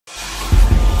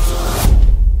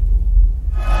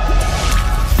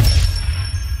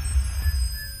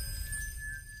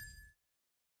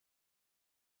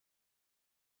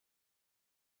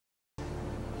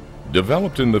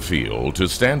Developed in the field to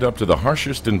stand up to the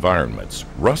harshest environments,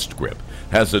 Rust Grip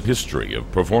has a history of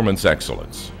performance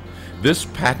excellence. This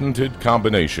patented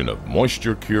combination of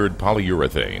moisture-cured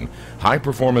polyurethane,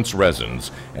 high-performance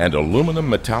resins, and aluminum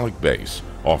metallic base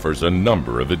offers a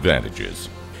number of advantages.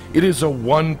 It is a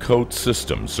one-coat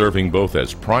system serving both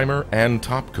as primer and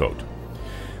top coat.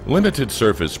 Limited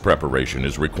surface preparation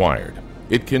is required.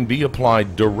 It can be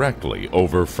applied directly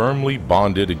over firmly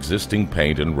bonded existing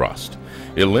paint and rust,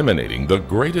 eliminating the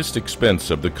greatest expense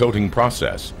of the coating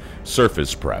process,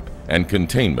 surface prep, and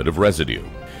containment of residue.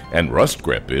 And Rust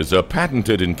Grip is a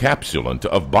patented encapsulant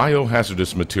of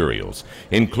biohazardous materials,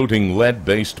 including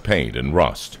lead-based paint and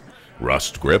rust.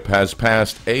 Rust Grip has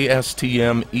passed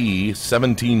ASTM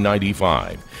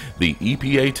E1795, the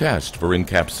EPA test for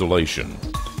encapsulation.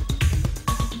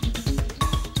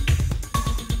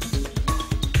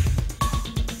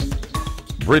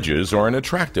 Bridges are an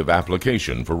attractive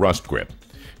application for Rust Grip.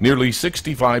 Nearly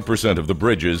 65% of the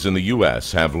bridges in the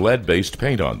U.S. have lead-based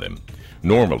paint on them,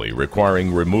 normally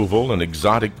requiring removal and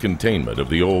exotic containment of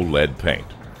the old lead paint.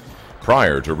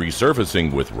 Prior to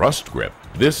resurfacing with Rust Grip,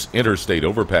 this interstate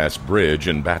overpass bridge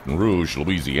in Baton Rouge,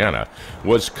 Louisiana,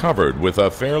 was covered with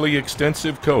a fairly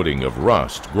extensive coating of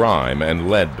rust, grime, and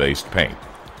lead-based paint.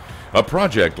 A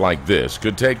project like this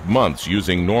could take months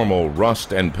using normal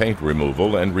rust and paint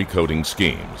removal and recoating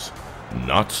schemes.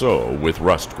 Not so with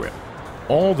Rust Grip.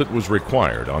 All that was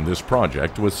required on this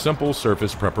project was simple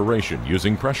surface preparation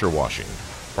using pressure washing,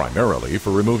 primarily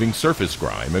for removing surface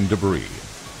grime and debris.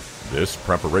 This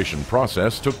preparation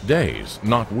process took days,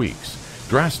 not weeks,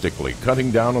 drastically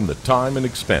cutting down on the time and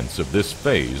expense of this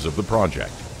phase of the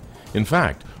project. In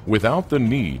fact, without the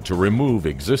need to remove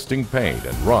existing paint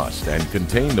and rust and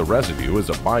contain the residue as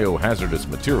a biohazardous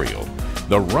material,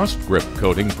 the Rust Grip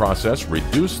coating process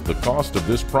reduced the cost of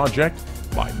this project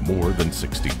by more than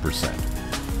 60%.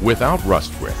 Without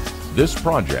Rust Grip, this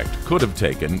project could have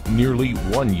taken nearly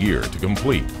 1 year to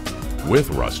complete. With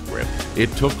Rust Grip,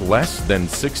 it took less than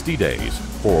 60 days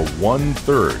for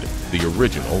 1/3 the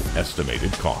original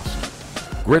estimated cost.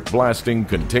 Grit blasting,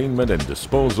 containment, and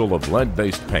disposal of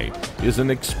lead-based paint is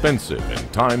an expensive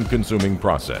and time-consuming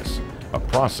process, a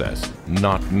process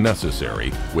not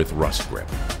necessary with Rust Grip.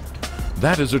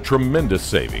 That is a tremendous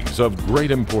savings of great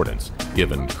importance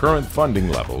given current funding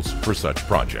levels for such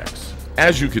projects.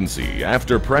 As you can see,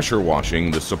 after pressure washing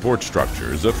the support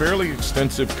structures, a fairly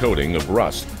extensive coating of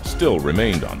rust still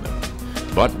remained on them.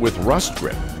 But with Rust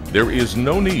Grip, there is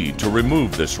no need to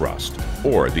remove this rust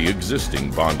or the existing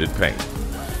bonded paint.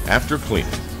 After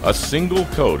cleaning, a single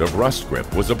coat of Rust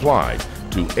Grip was applied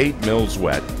to 8 mils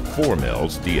wet, 4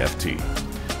 mils DFT.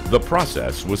 The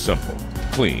process was simple,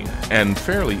 clean, and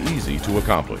fairly easy to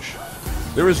accomplish.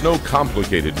 There is no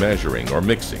complicated measuring or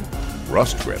mixing.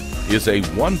 Rust Grip is a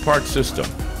one-part system.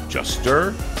 Just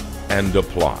stir and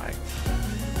apply.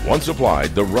 Once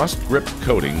applied, the Rust Grip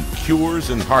coating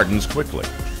cures and hardens quickly.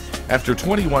 After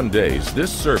 21 days,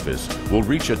 this surface will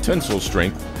reach a tensile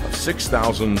strength of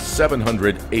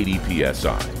 6,780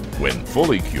 psi. When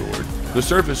fully cured, the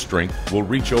surface strength will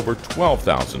reach over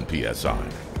 12,000 psi.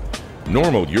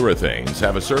 Normal urethanes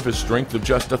have a surface strength of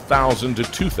just 1,000 to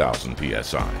 2,000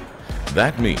 psi.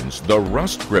 That means the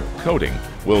Rust Grip coating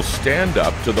will stand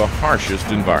up to the harshest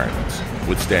environments,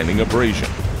 withstanding abrasion,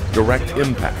 direct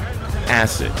impact,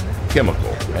 acid,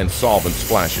 chemical, and solvent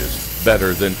splashes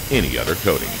better than any other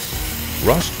coatings.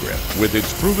 Rust Grip, with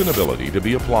its proven ability to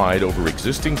be applied over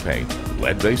existing paint,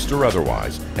 lead-based or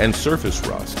otherwise, and surface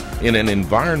rust in an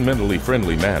environmentally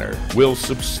friendly manner, will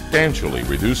substantially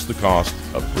reduce the cost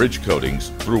of bridge coatings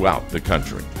throughout the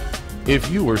country. If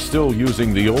you are still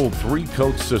using the old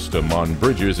 3-coat system on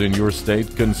bridges in your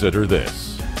state, consider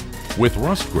this. With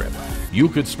Rust Grip, you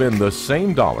could spend the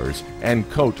same dollars and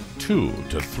coat 2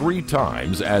 to 3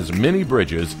 times as many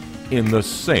bridges in the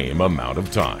same amount of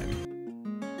time.